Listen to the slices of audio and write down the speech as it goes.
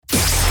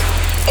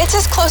It's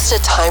as close to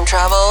time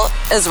travel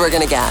as we're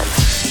gonna get.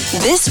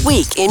 This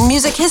Week in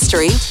Music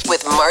History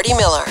with Marty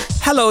Miller.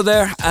 Hello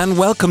there, and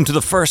welcome to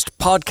the first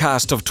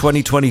podcast of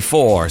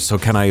 2024. So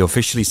can I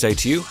officially say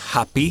to you,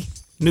 Happy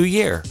New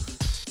Year.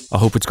 I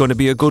hope it's going to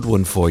be a good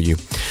one for you.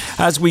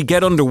 As we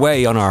get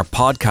underway on our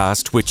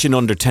podcast, which in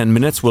under 10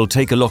 minutes we'll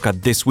take a look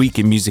at this week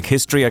in music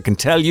history, I can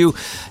tell you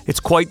it's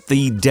quite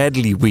the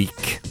deadly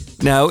week.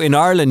 Now, in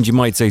Ireland, you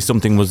might say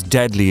something was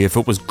deadly if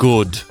it was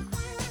good.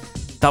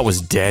 That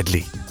was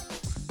deadly.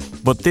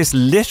 But this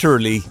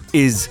literally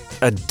is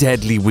a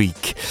deadly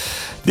week.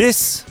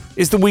 This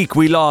is the week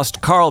we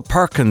lost Carl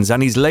Perkins,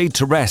 and he's laid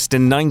to rest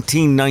in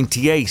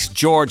 1998.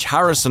 George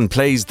Harrison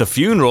plays The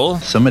Funeral.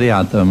 Somebody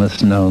out there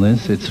must know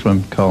this. It's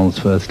from Carl's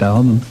first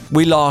album.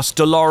 We lost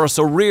Dolores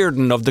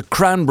O'Riordan of the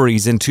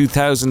Cranberries in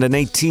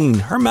 2018.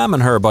 Her mum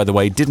and her, by the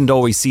way, didn't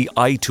always see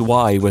eye to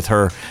eye with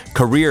her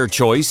career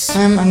choice.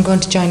 I'm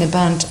going to join a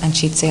band, and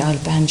she'd say, I'll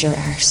band your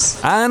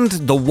arse. And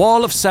the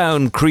Wall of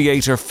Sound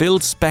creator Phil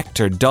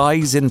Spector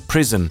dies in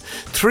prison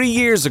 3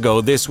 years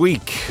ago this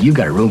week. You've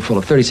got a room full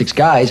of 36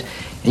 guys,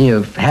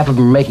 and half of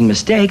them are making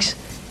mistakes.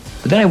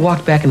 But then I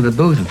walked back into the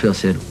booth and Phil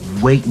said,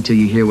 wait until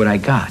you hear what I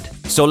got.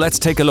 So let's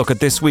take a look at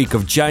this week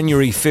of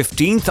January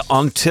 15th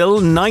until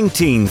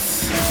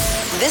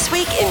 19th. This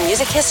Week in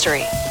Music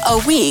History.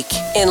 A week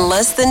in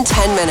less than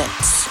 10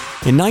 minutes.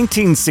 In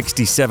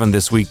 1967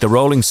 this week, the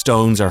Rolling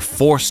Stones are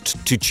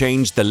forced to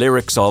change the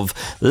lyrics of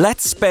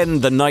Let's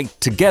Spend the Night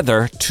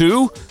Together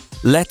to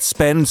Let's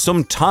Spend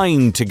Some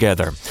Time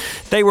Together.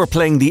 They were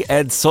playing the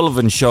Ed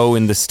Sullivan Show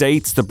in the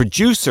States. The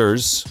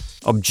producers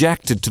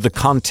objected to the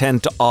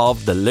content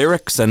of the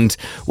lyrics, and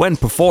when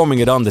performing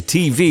it on the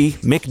TV,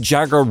 Mick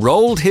Jagger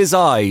rolled his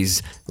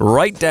eyes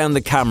right down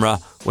the camera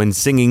when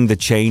singing the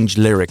changed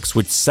lyrics,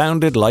 which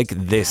sounded like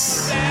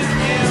this.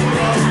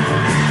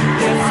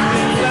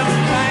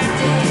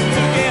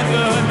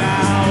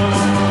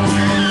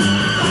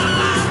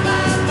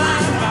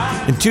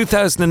 In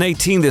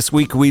 2018 this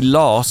week, we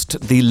lost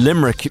the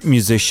Limerick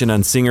musician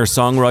and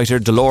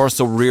singer-songwriter Dolores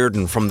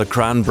O'Riordan from the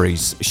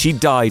Cranberries. She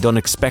died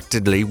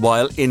unexpectedly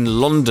while in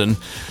London.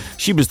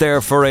 She was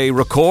there for a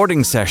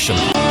recording session.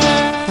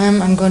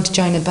 I'm going to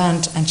join a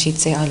band, and she'd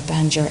say, I'll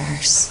band your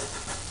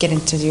arse. Get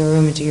into your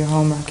room and do your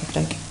homework. I'd be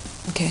like,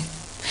 okay.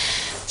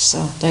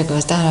 So there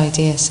goes that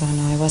idea. So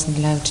no, I wasn't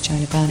allowed to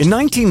join a band. In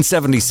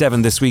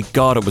 1977 this week,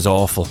 God, it was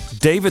awful.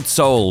 David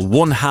Soul,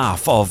 one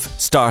half of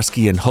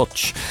Starsky and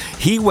Hutch.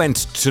 He went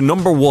to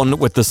number one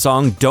with the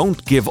song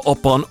Don't Give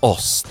Up on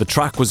Us. The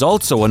track was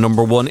also a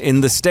number one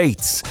in the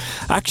States.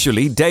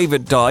 Actually,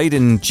 David died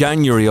in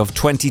January of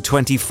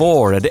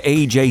 2024 at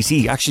age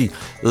 80. Actually,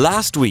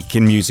 last week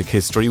in music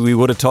history, we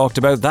would have talked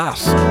about that.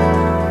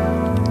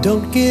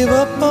 Don't give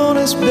up on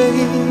us,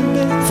 baby.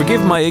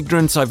 Forgive my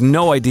ignorance, I've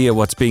no idea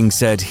what's being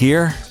said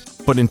here.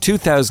 But in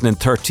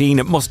 2013,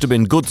 it must have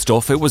been good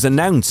stuff. It was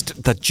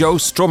announced that Joe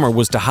Strummer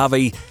was to have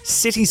a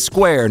city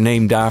square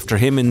named after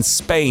him in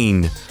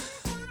Spain.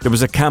 There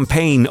was a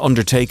campaign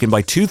undertaken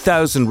by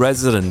 2,000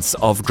 residents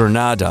of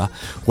Granada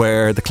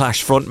where the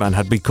Clash frontman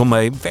had become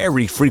a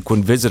very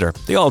frequent visitor.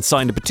 They all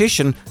signed a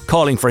petition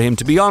calling for him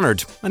to be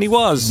honoured, and he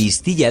was.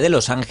 Vistilla de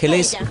Los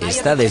Ángeles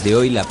está desde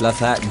hoy la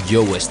plaza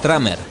Joe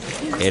Strummer.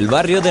 El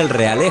barrio del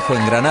Realejo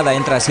en Granada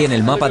entra así en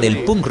el mapa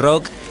del punk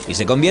rock y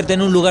se convierte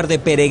en un lugar de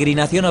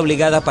peregrinación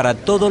obligada para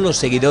todos los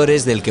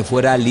seguidores del que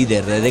fuera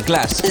líder de The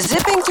Clash.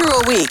 Zipping through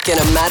a week in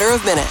a matter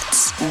of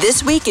minutes.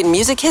 This Week in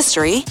Music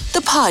History, the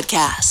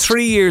podcast.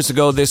 3 years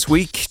ago this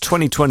week,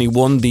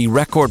 2021, the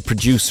record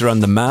producer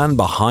and the man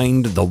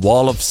behind the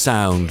Wall of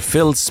Sound,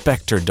 Phil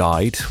Spector,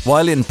 died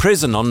while in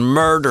prison on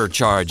murder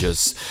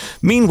charges.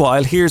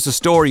 Meanwhile, here's a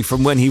story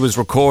from when he was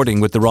recording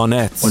with the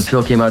Ronettes. When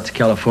Phil came out to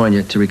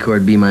California to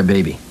record Be My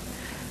Baby,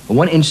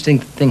 one interesting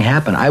thing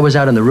happened. I was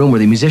out in the room where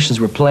the musicians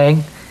were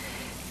playing,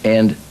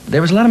 and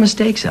there was a lot of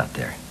mistakes out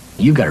there.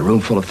 You've got a room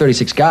full of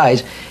 36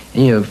 guys,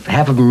 and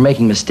half of them are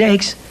making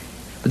mistakes.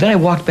 But then I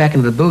walked back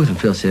into the booth and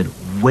Phil said,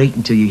 wait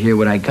until you hear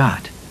what I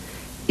got.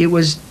 It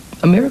was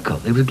a miracle.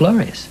 It was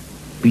glorious.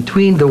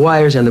 Between the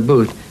wires and the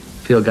booth,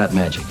 Phil got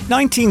magic.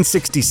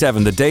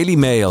 1967, the Daily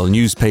Mail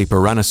newspaper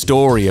ran a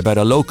story about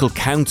a local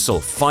council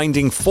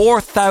finding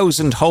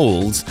 4,000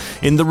 holes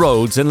in the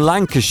roads in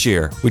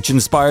Lancashire, which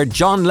inspired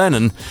John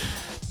Lennon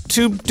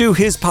to do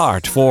his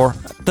part for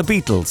the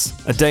Beatles,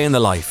 A Day in the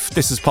Life.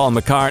 This is Paul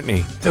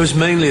McCartney. It was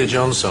mainly a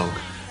John song,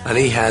 and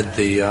he had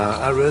the,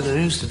 I read the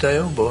news today,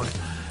 oh boy,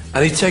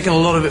 and he'd taken a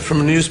lot of it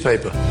from a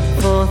newspaper.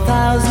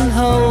 4,000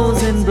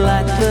 holes in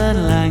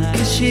Blackburn,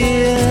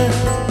 Lancashire.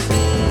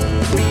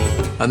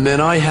 And then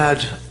I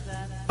had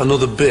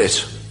another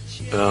bit.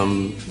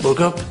 Woke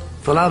up,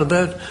 fell out of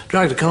bed,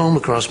 dragged a comb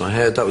across my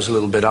head. That was a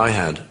little bit I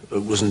had.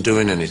 It wasn't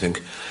doing anything.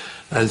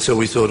 And so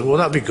we thought, well,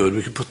 that'd be good.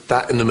 We could put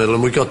that in the middle.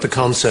 And we got the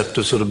concept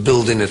of sort of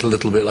building it a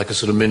little bit like a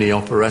sort of mini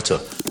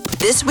operetta.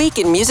 This Week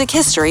in Music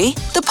History,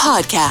 the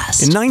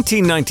podcast. In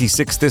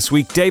 1996 this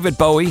week, David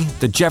Bowie,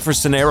 the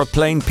Jefferson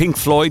Aeroplane, Pink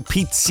Floyd,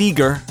 Pete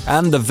Seeger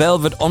and the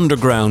Velvet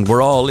Underground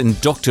were all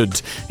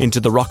inducted into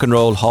the Rock and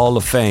Roll Hall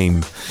of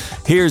Fame.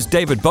 Here's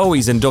David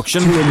Bowie's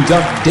induction. To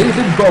induct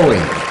David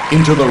Bowie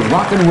into the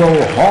Rock and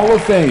Roll Hall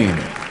of Fame,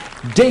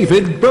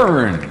 David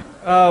Byrne.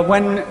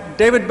 When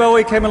David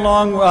Bowie came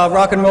along,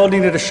 rock and roll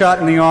needed a shot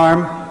in the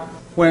arm.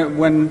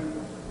 When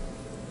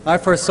I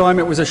first saw him,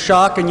 it was a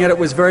shock, and yet it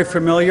was very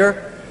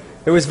familiar.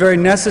 It was very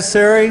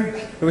necessary.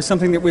 It was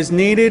something that was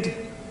needed.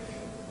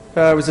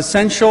 It was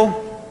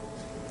essential.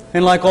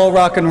 And like all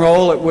rock and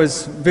roll, it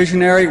was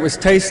visionary, it was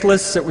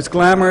tasteless, it was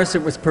glamorous,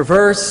 it was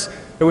perverse,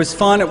 it was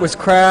fun, it was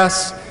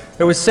crass,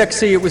 it was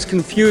sexy, it was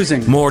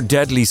confusing. More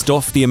deadly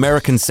stuff. The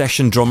American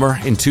session drummer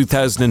in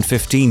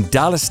 2015,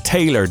 Dallas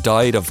Taylor,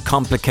 died of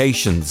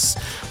complications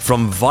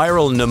from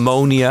viral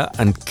pneumonia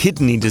and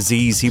kidney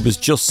disease. He was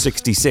just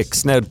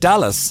 66. Now,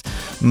 Dallas,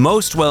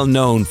 most well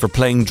known for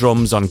playing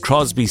drums on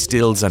Crosby,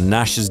 Stills and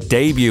Nash's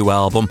debut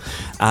album,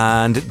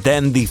 and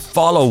then the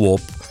follow-up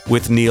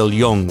with Neil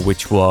Young,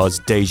 which was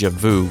Deja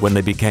Vu, when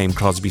they became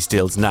Crosby,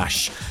 Stills,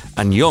 Nash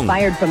and Young.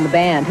 Fired from the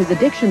band, his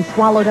addiction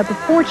swallowed up a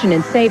fortune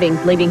in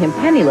savings, leaving him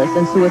penniless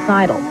and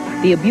suicidal.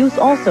 The abuse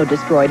also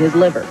destroyed his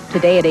liver.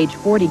 Today, at age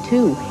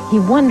 42, he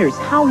wonders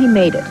how he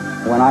made it.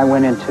 When I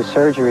went into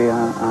surgery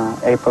on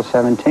April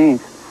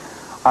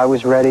 17th, I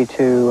was ready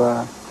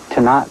to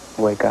not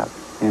wake up,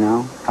 you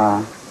know.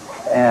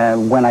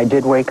 And when I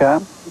did wake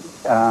up,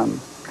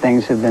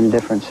 things have been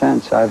different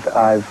since.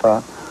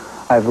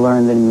 I've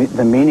learned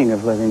the meaning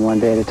of living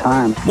one day at a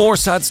time. More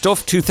sad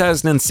stuff.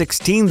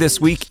 2016 this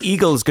week,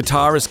 Eagles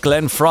guitarist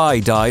Glenn Frey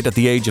died at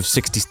the age of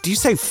 60. Do you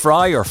say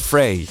Fry or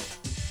Frey?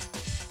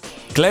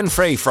 Glenn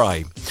Frey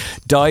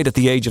died at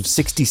the age of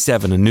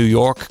 67 in New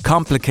York.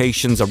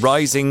 Complications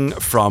arising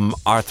from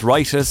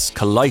arthritis,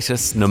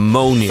 colitis,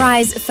 pneumonia.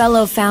 Frey's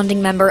fellow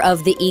founding member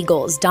of the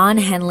Eagles, Don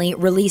Henley,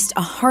 released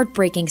a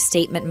heartbreaking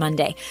statement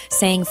Monday,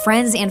 saying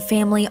friends and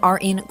family are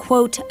in,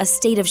 quote, a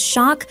state of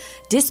shock,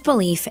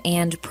 disbelief,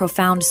 and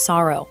profound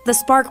sorrow. The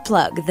spark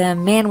plug, the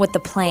man with the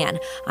plan.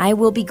 I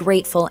will be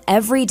grateful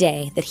every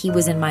day that he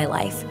was in my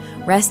life.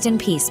 Rest in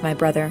peace, my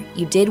brother.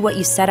 You did what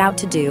you set out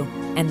to do,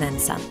 and then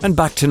some. And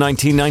back to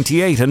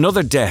 1998,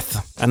 another death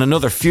and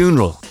another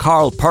funeral.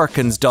 Carl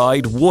Perkins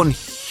died, one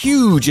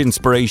huge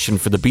inspiration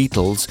for the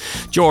Beatles.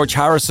 George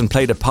Harrison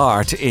played a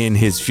part in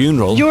his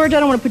funeral. George, I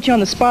don't want to put you on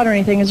the spot or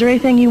anything. Is there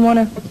anything you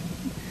want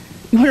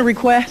to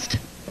request?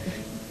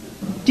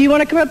 Do you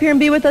want to come up here and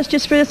be with us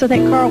just for this? I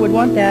think Carl would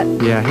want that.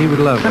 Yeah, he would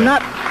love it. I'm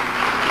not...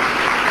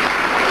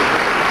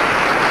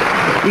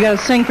 You got to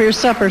sing for your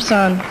supper,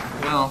 son.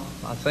 Well,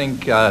 I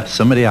think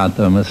somebody out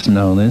there must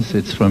know this.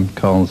 It's from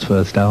Carl's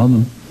first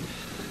album.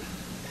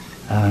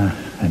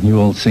 And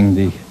you all sing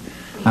the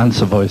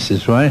answer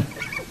voices, right?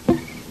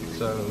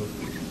 So,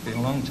 it's been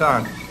a long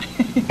time.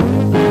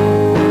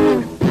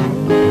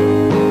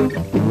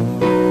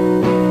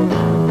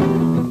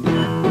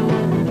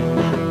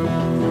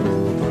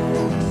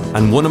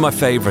 And one of my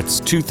favourites,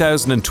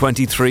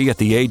 2023, at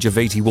the age of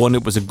 81,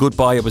 it was a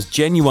goodbye. I was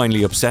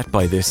genuinely upset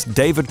by this.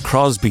 David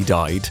Crosby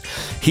died.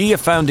 He, a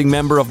founding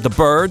member of the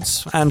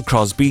Byrds and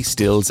Crosby,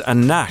 Stills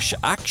and Nash.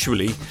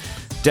 Actually,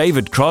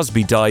 David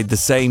Crosby died the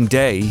same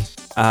day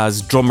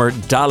as drummer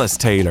Dallas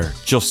Taylor,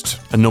 just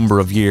a number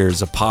of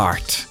years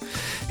apart.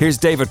 Here's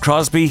David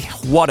Crosby.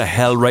 What a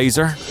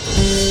hellraiser.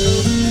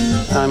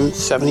 I'm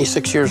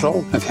 76 years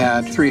old. I've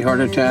had 3 heart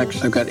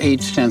attacks. I've got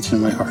 8 stents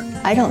in my heart.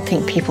 I don't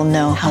think people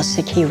know how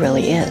sick he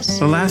really is.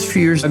 The last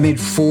few years, I made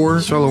 4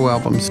 solo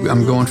albums.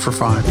 I'm going for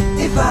 5.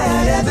 If I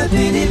had ever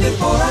been here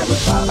before, I would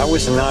follow. I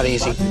was not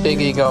easy.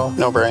 Big ego,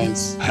 no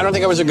brains. I don't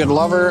think I was a good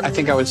lover. I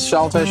think I was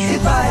selfish.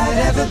 If I had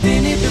ever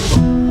been here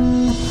before.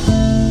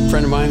 A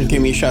friend of mine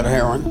gave me a shot of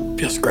heroin.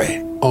 Feels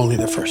great. Only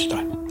the first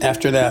time.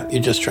 After that,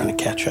 you're just trying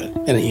to catch it,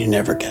 and you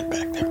never get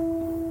back there.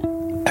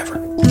 Ever.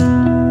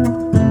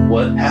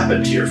 What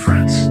happened to your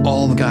friends?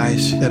 All the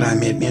guys that I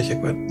made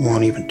music with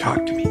won't even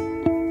talk to me.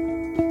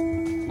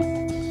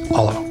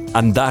 All of them.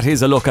 And that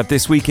is a look at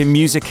This Week in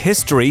Music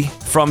History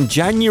from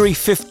January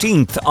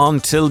 15th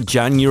until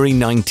January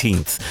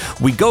 19th.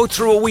 We go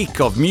through a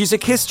week of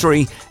music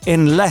history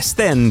in less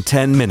than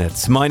 10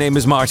 minutes. My name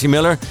is Marty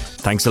Miller.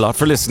 Thanks a lot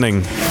for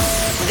listening.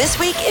 This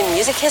Week in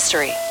Music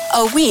History.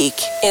 A week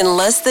in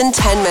less than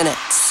 10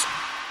 minutes.